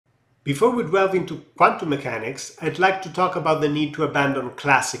Before we delve into quantum mechanics, I'd like to talk about the need to abandon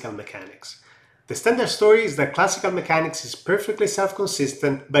classical mechanics. The standard story is that classical mechanics is perfectly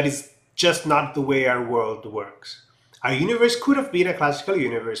self-consistent, but it's just not the way our world works. Our universe could have been a classical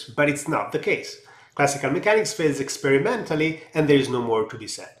universe, but it's not the case. Classical mechanics fails experimentally, and there is no more to be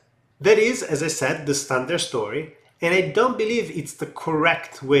said. That is, as I said, the standard story, and I don't believe it's the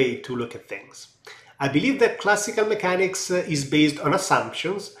correct way to look at things. I believe that classical mechanics is based on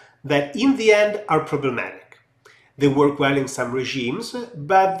assumptions that in the end are problematic. They work well in some regimes,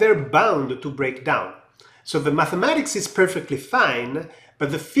 but they're bound to break down. So the mathematics is perfectly fine,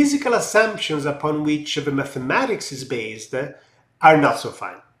 but the physical assumptions upon which the mathematics is based are not so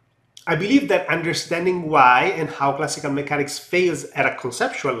fine. I believe that understanding why and how classical mechanics fails at a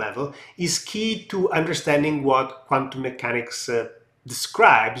conceptual level is key to understanding what quantum mechanics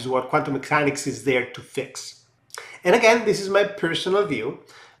describes, what quantum mechanics is there to fix. And again, this is my personal view,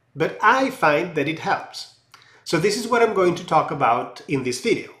 but I find that it helps. So this is what I'm going to talk about in this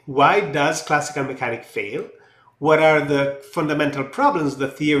video. Why does classical mechanics fail? What are the fundamental problems the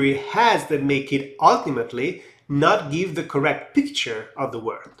theory has that make it ultimately not give the correct picture of the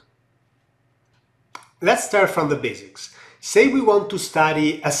world? Let's start from the basics. Say we want to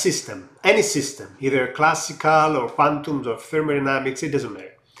study a system, any system, either classical or quantum or thermodynamics, it doesn't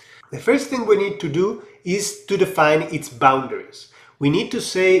matter. The first thing we need to do is to define its boundaries. We need to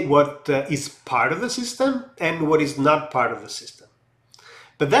say what is part of the system and what is not part of the system.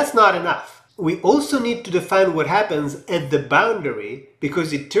 But that's not enough. We also need to define what happens at the boundary,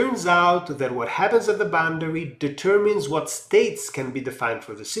 because it turns out that what happens at the boundary determines what states can be defined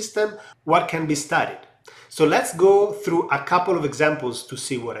for the system, what can be studied. So let's go through a couple of examples to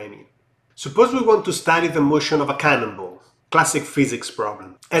see what I mean. Suppose we want to study the motion of a cannonball, classic physics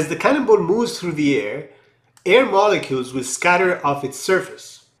problem. As the cannonball moves through the air molecules will scatter off its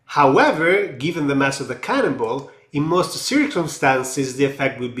surface. However, given the mass of the cannonball, in most circumstances the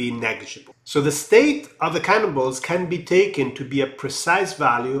effect will be negligible. So the state of the cannonballs can be taken to be a precise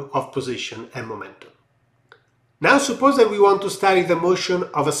value of position and momentum. Now suppose that we want to study the motion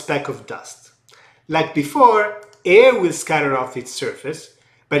of a speck of dust. Like before, air will scatter off its surface,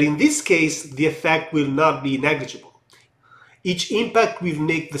 but in this case the effect will not be negligible. Each impact will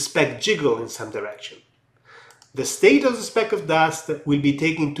make the speck jiggle in some direction. The state of the speck of dust will be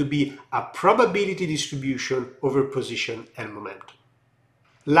taken to be a probability distribution over position and momentum.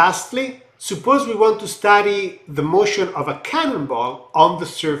 Lastly, suppose we want to study the motion of a cannonball on the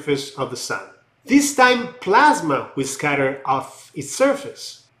surface of the sun. This time plasma will scatter off its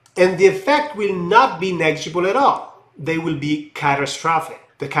surface, and the effect will not be negligible at all. They will be catastrophic.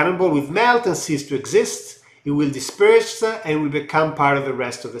 The cannonball will melt and cease to exist, it will disperse and will become part of the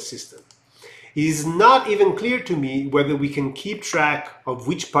rest of the system. It is not even clear to me whether we can keep track of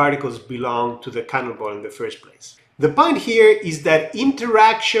which particles belong to the cannonball in the first place. The point here is that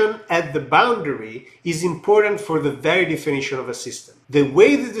interaction at the boundary is important for the very definition of a system. The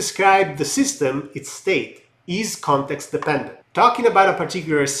way they describe the system, its state, is context dependent. Talking about a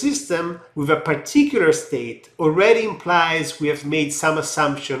particular system with a particular state already implies we have made some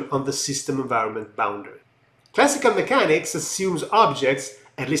assumption on the system-environment boundary. Classical mechanics assumes objects,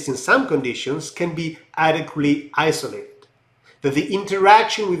 at least in some conditions, can be adequately isolated, that the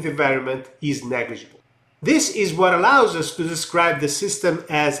interaction with the environment is negligible. This is what allows us to describe the system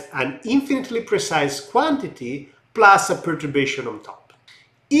as an infinitely precise quantity plus a perturbation on top.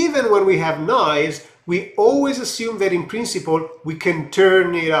 Even when we have noise, we always assume that in principle we can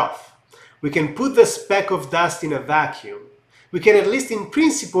turn it off. We can put the speck of dust in a vacuum. We can, at least in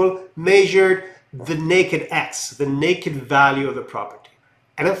principle, measure the naked x, the naked value of the property.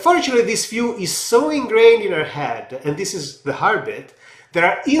 And unfortunately, this view is so ingrained in our head, and this is the hard bit, that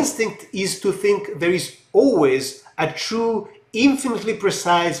our instinct is to think there is always a true, infinitely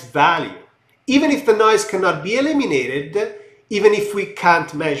precise value, even if the noise cannot be eliminated, even if we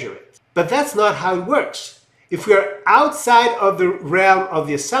can't measure it. But that's not how it works. If we are outside of the realm of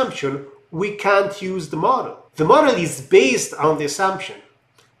the assumption, we can't use the model. The model is based on the assumption.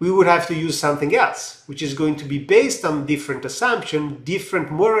 We would have to use something else, which is going to be based on different assumption,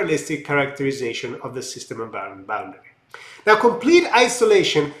 different more realistic characterization of the system-environment boundary. Now, complete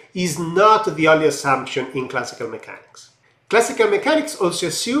isolation is not the only assumption in classical mechanics. Classical mechanics also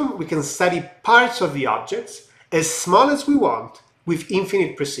assume we can study parts of the objects as small as we want with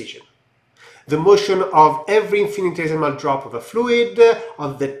infinite precision. The motion of every infinitesimal drop of a fluid,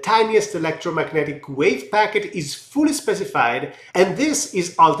 of the tiniest electromagnetic wave packet is fully specified, and this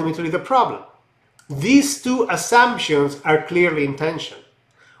is ultimately the problem. These two assumptions are clearly in tension.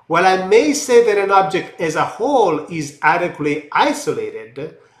 While I may say that an object as a whole is adequately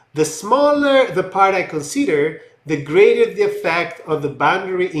isolated, The smaller the part I consider, the greater the effect of the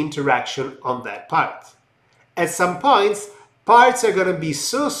boundary interaction on that part. At some points, parts are going to be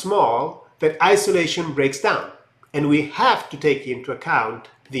so small that isolation breaks down, and we have to take into account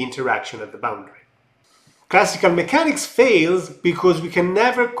the interaction at the boundary. Classical mechanics fails because we can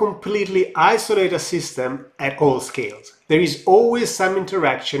never completely isolate a system at all scales. There is always some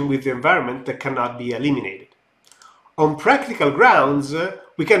interaction with the environment that cannot be eliminated. On practical grounds,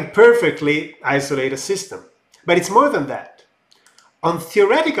 we can perfectly isolate a system, but it's more than that. On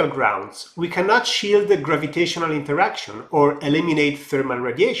theoretical grounds, we cannot shield the gravitational interaction or eliminate thermal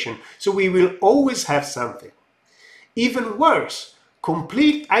radiation, so we will always have something. Even worse,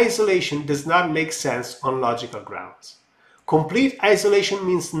 complete isolation does not make sense on logical grounds. Complete isolation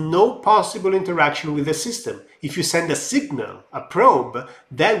means no possible interaction with the system. If you send a signal, a probe,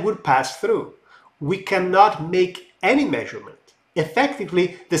 that would pass through. We cannot make any measurement.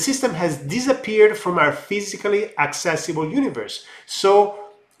 Effectively, the system has disappeared from our physically accessible universe. So,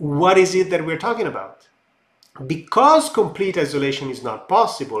 what is it that we're talking about? Because complete isolation is not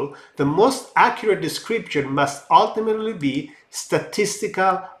possible, the most accurate description must ultimately be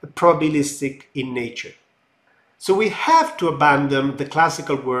statistical, probabilistic in nature. So we have to abandon the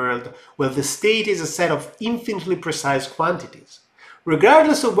classical world where the state is a set of infinitely precise quantities.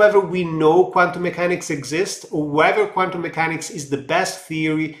 Regardless of whether we know quantum mechanics exists or whether quantum mechanics is the best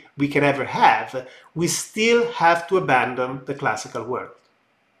theory we can ever have, we still have to abandon the classical world.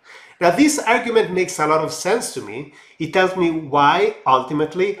 Now, this argument makes a lot of sense to me. It tells me why,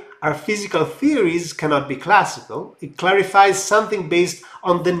 ultimately, our physical theories cannot be classical. It clarifies something based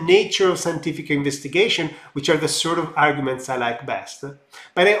on the nature of scientific investigation, which are the sort of arguments I like best.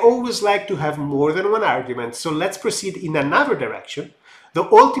 But I always like to have more than one argument, so let's proceed in another direction, though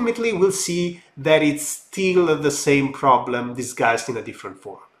ultimately we'll see that it's still the same problem disguised in a different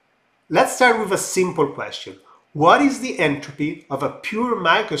form. Let's start with a simple question. What is the entropy of a pure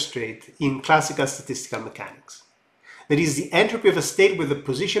microstate in classical statistical mechanics? That is, the entropy of a state where the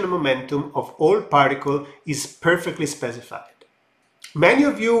position and momentum of all particles is perfectly specified. Many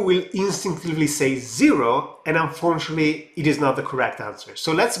of you will instinctively say 0, and unfortunately it is not the correct answer.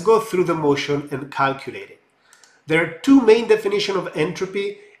 So let's go through the motion and calculate it. There are two main definitions of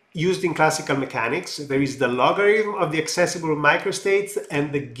entropy used in classical mechanics. There is the logarithm of the accessible microstates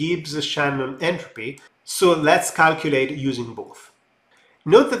and the Gibbs-Shannon entropy. So let's calculate using both.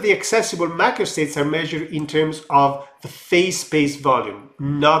 Note that the accessible microstates are measured in terms of the phase space volume,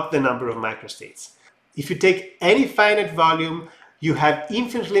 not the number of microstates. If you take any finite volume, you have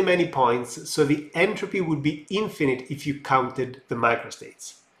infinitely many points, so the entropy would be infinite if you counted the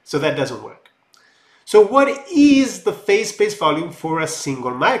microstates. So that doesn't work. So what is the phase space volume for a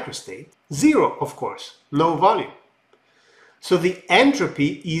single microstate? 0, of course, no volume. So the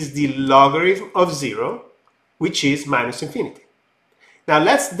entropy is the logarithm of 0, which is minus infinity. Now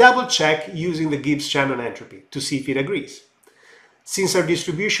let's double check using the Gibbs-Shannon entropy to see if it agrees. Since our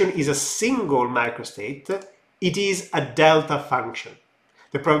distribution is a single microstate, it is a delta function.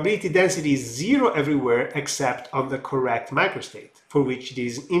 The probability density is 0 everywhere except on the correct microstate, for which it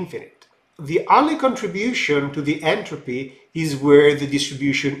is infinite. The only contribution to the entropy is where the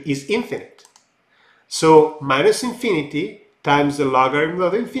distribution is infinite. So minus infinity times the logarithm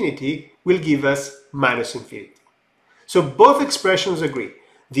of infinity will give us minus infinity. So both expressions agree.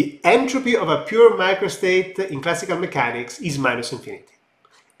 The entropy of a pure microstate in classical mechanics is minus infinity.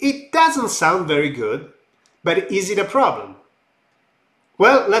 It doesn't sound very good, but is it a problem?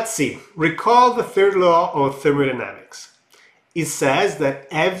 Well, let's see. Recall the third law of thermodynamics. It says that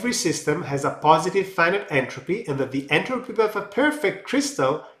every system has a positive finite entropy and that the entropy of a perfect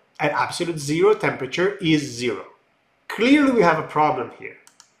crystal at absolute 0 temperature is 0. Clearly we have a problem here.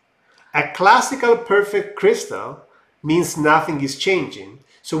 A classical perfect crystal means nothing is changing,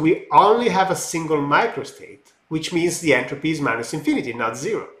 so we only have a single microstate, which means the entropy is minus infinity, not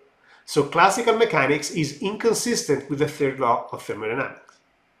 0. So classical mechanics is inconsistent with the third law of thermodynamics.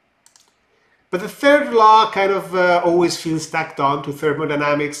 But the third law kind of always feels tacked on to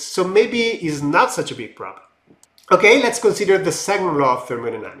thermodynamics, so maybe is not such a big problem. Okay, let's consider the second law of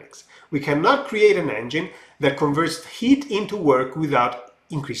thermodynamics. We cannot create an engine that converts heat into work without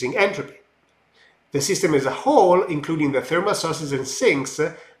increasing entropy. The system as a whole, including the thermal sources and sinks,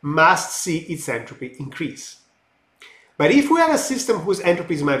 must see its entropy increase. But if we have a system whose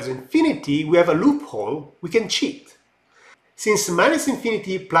entropy is minus infinity, we have a loophole, we can cheat. Since minus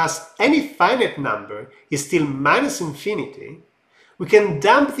infinity plus any finite number is still minus infinity, we can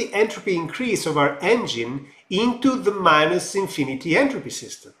dump the entropy increase of our engine into the minus infinity entropy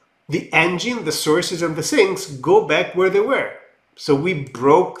system. The engine, the sources, and the sinks go back where they were. So we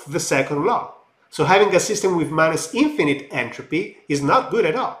broke the second law. So having a system with minus infinite entropy is not good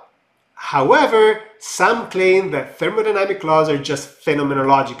at all. However, some claim that thermodynamic laws are just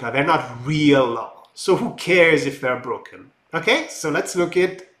phenomenological, they're not real laws. So who cares if they're broken? Okay, so let's look at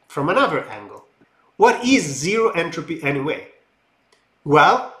it from another angle. What is zero entropy anyway?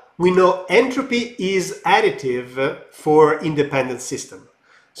 Well, we know entropy is additive for independent systems.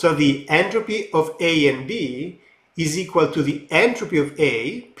 So the entropy of A and B is equal to the entropy of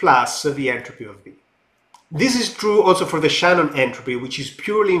A plus the entropy of B. This is true also for the Shannon entropy, which is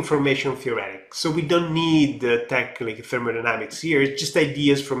purely information theoretic. So we don't need technically thermodynamics here, it's just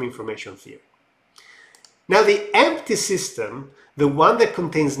ideas from information theory. Now the empty system, the one that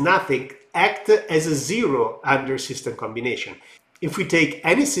contains nothing, acts as a zero under system combination. If we take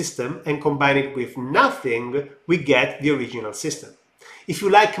any system and combine it with nothing, we get the original system. If you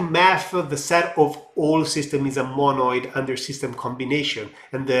like math, the set of all systems is a monoid under system combination,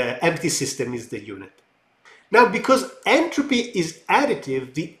 and the empty system is the unit. Now, because entropy is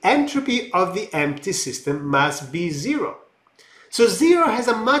additive, the entropy of the empty system must be zero. So zero has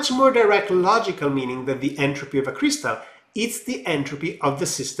a much more direct logical meaning than the entropy of a crystal. It's the entropy of the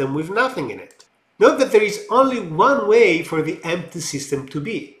system with nothing in it. Note that there is only one way for the empty system to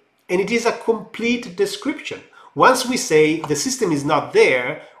be, and it is a complete description. Once we say the system is not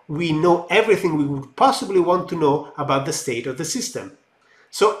there, we know everything we would possibly want to know about the state of the system.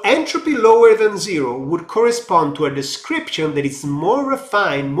 So entropy lower than zero would correspond to a description that is more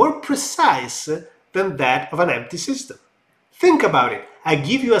refined, more precise than that of an empty system. Think about it. I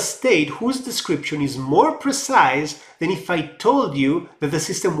give you a state whose description is more precise than if I told you that the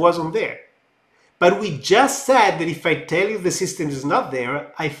system wasn't there. But we just said that if I tell you the system is not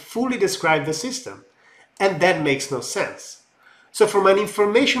there, I fully describe the system. And that makes no sense. So from an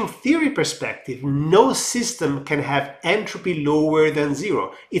information theory perspective, no system can have entropy lower than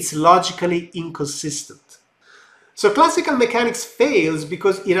zero. It's logically inconsistent. So classical mechanics fails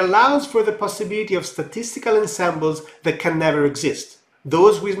because it allows for the possibility of statistical ensembles that can never exist,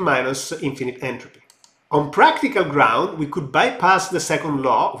 those with minus infinite entropy. On practical ground, we could bypass the second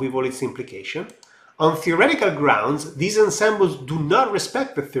law with all its implication. On theoretical grounds, these ensembles do not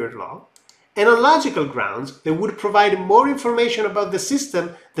respect the third law. And on logical grounds, they would provide more information about the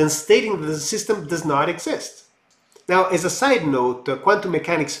system than stating that the system does not exist. Now, as a side note, quantum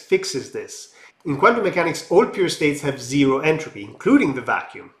mechanics fixes this. In quantum mechanics, all pure states have zero entropy, including the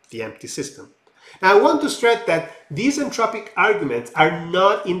vacuum, the empty system. Now, I want to stress that these entropic arguments are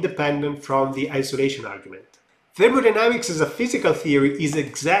not independent from the isolation argument. Thermodynamics as a physical theory is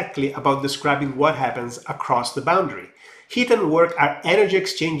exactly about describing what happens across the boundary. Heat and work are energy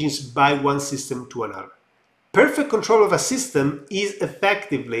exchanges by one system to another. Perfect control of a system is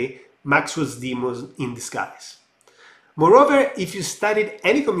effectively Maxwell's demon in disguise. Moreover, if you studied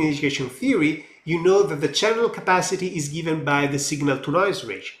any communication theory, you know that the channel capacity is given by the signal-to-noise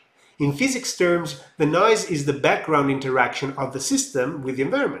ratio. In physics terms, the noise is the background interaction of the system with the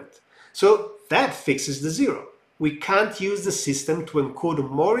environment. So that fixes the zero. We can't use the system to encode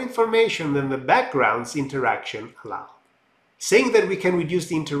more information than the background's interaction allows. Saying that we can reduce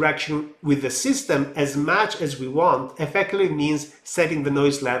the interaction with the system as much as we want effectively means setting the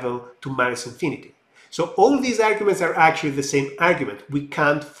noise level to minus infinity. So all these arguments are actually the same argument. We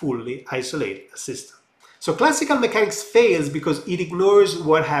can't fully isolate a system. So classical mechanics fails because it ignores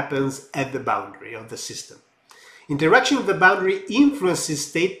what happens at the boundary of the system. Interaction of the boundary influences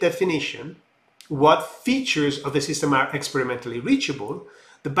state definition, what features of the system are experimentally reachable.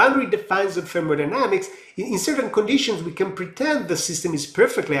 The boundary defines the thermodynamics. In certain conditions, we can pretend the system is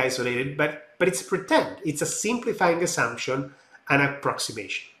perfectly isolated, but it's pretend. It's a simplifying assumption, an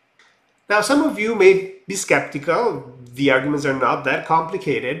approximation. Now, some of you may be skeptical. The arguments are not that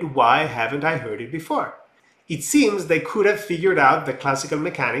complicated. Why haven't I heard it before? It seems they could have figured out that classical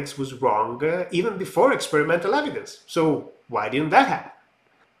mechanics was wrong even before experimental evidence. So why didn't that happen?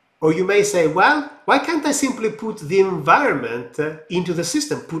 Or you may say, well, why can't I simply put the environment into the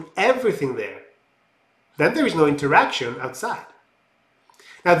system, put everything there? Then there is no interaction outside.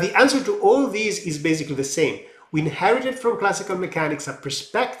 Now, the answer to all these is basically the same. We inherited from classical mechanics a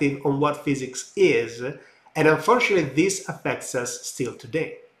perspective on what physics is, and unfortunately this affects us still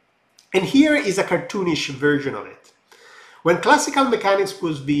today. And here is a cartoonish version of it. When classical mechanics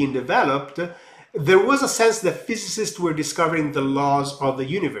was being developed, there was a sense that physicists were discovering the laws of the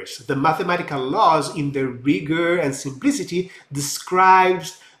universe. The mathematical laws, in their rigor and simplicity,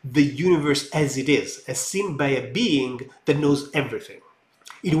 describes the universe as it is, as seen by a being that knows everything.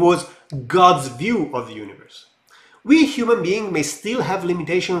 It was God's view of the universe. We human beings may still have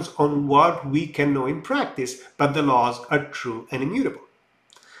limitations on what we can know in practice, but the laws are true and immutable.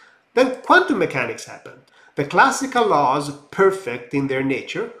 Then quantum mechanics happened. The classical laws, perfect in their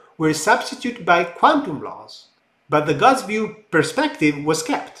nature, were substituted by quantum laws. But the God's view perspective was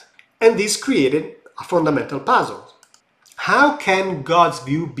kept. And this created a fundamental puzzle. How can God's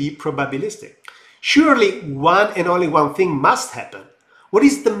view be probabilistic? Surely one and only one thing must happen. What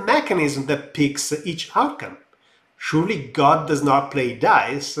is the mechanism that picks each outcome? Surely God does not play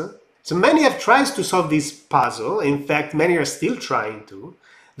dice. So many have tried to solve this puzzle. In fact, many are still trying to.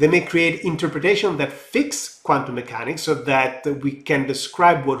 They may create interpretations that fix quantum mechanics so that we can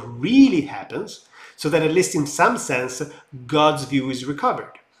describe what really happens, so that at least in some sense, God's view is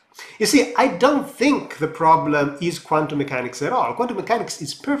recovered. You see, I don't think the problem is quantum mechanics at all. Quantum mechanics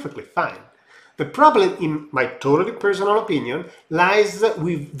is perfectly fine. The problem, in my totally personal opinion, lies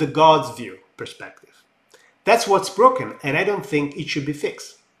with the God's view perspective. That's what's broken, and I don't think it should be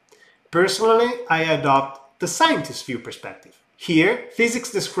fixed. Personally, I adopt the scientist view perspective. Here,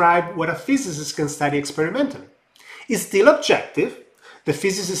 physics describes what a physicist can study experimentally. It's still objective. The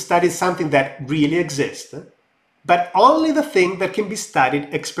physicist studies something that really exists, but only the thing that can be studied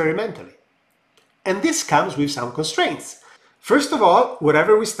experimentally. And this comes with some constraints. First of all,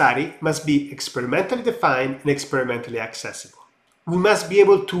 whatever we study must be experimentally defined and experimentally accessible. We must be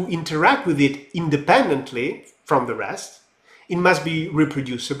able to interact with it independently from the rest. It must be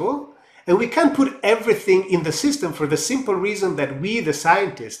reproducible. And we can't put everything in the system for the simple reason that we, the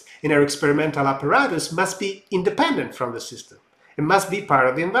scientists, in our experimental apparatus must be independent from the system and must be part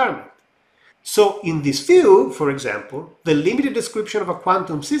of the environment. So in this view, for example, the limited description of a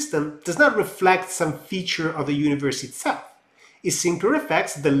quantum system does not reflect some feature of the universe itself. It simply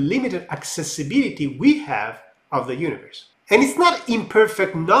reflects the limited accessibility we have of the universe. And it's not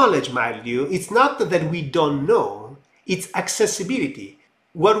imperfect knowledge, mind you. It's not that we don't know. It's accessibility.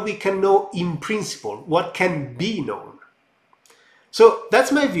 What we can know in principle, what can be known. So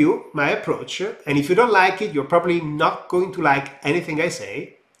that's my view, my approach, and if you don't like it, you're probably not going to like anything I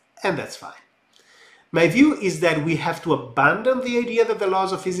say, and that's fine. My view is that we have to abandon the idea that the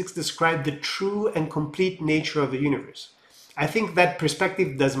laws of physics describe the true and complete nature of the universe. I think that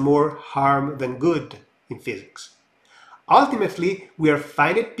perspective does more harm than good in physics. Ultimately, we are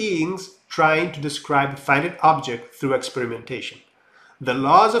finite beings trying to describe finite objects through experimentation. The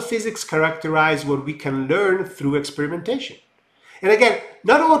laws of physics characterize what we can learn through experimentation. And again,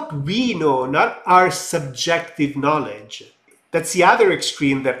 not what we know, not our subjective knowledge. That's the other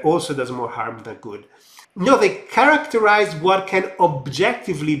extreme that also does more harm than good. No, they characterize what can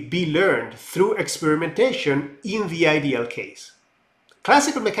objectively be learned through experimentation in the ideal case.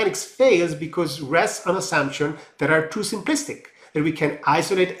 Classical mechanics fails because it rests on assumptions that are too simplistic, that we can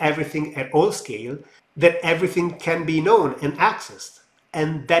isolate everything at all scale, that everything can be known and accessed.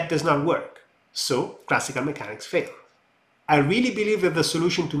 And that does not work. So, classical mechanics fail. I really believe that the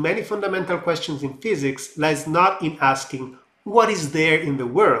solution to many fundamental questions in physics lies not in asking what is there in the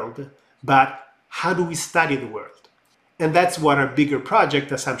world, but how do we study the world? And that's what our bigger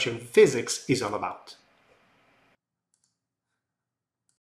project, Assumption Physics, is all about.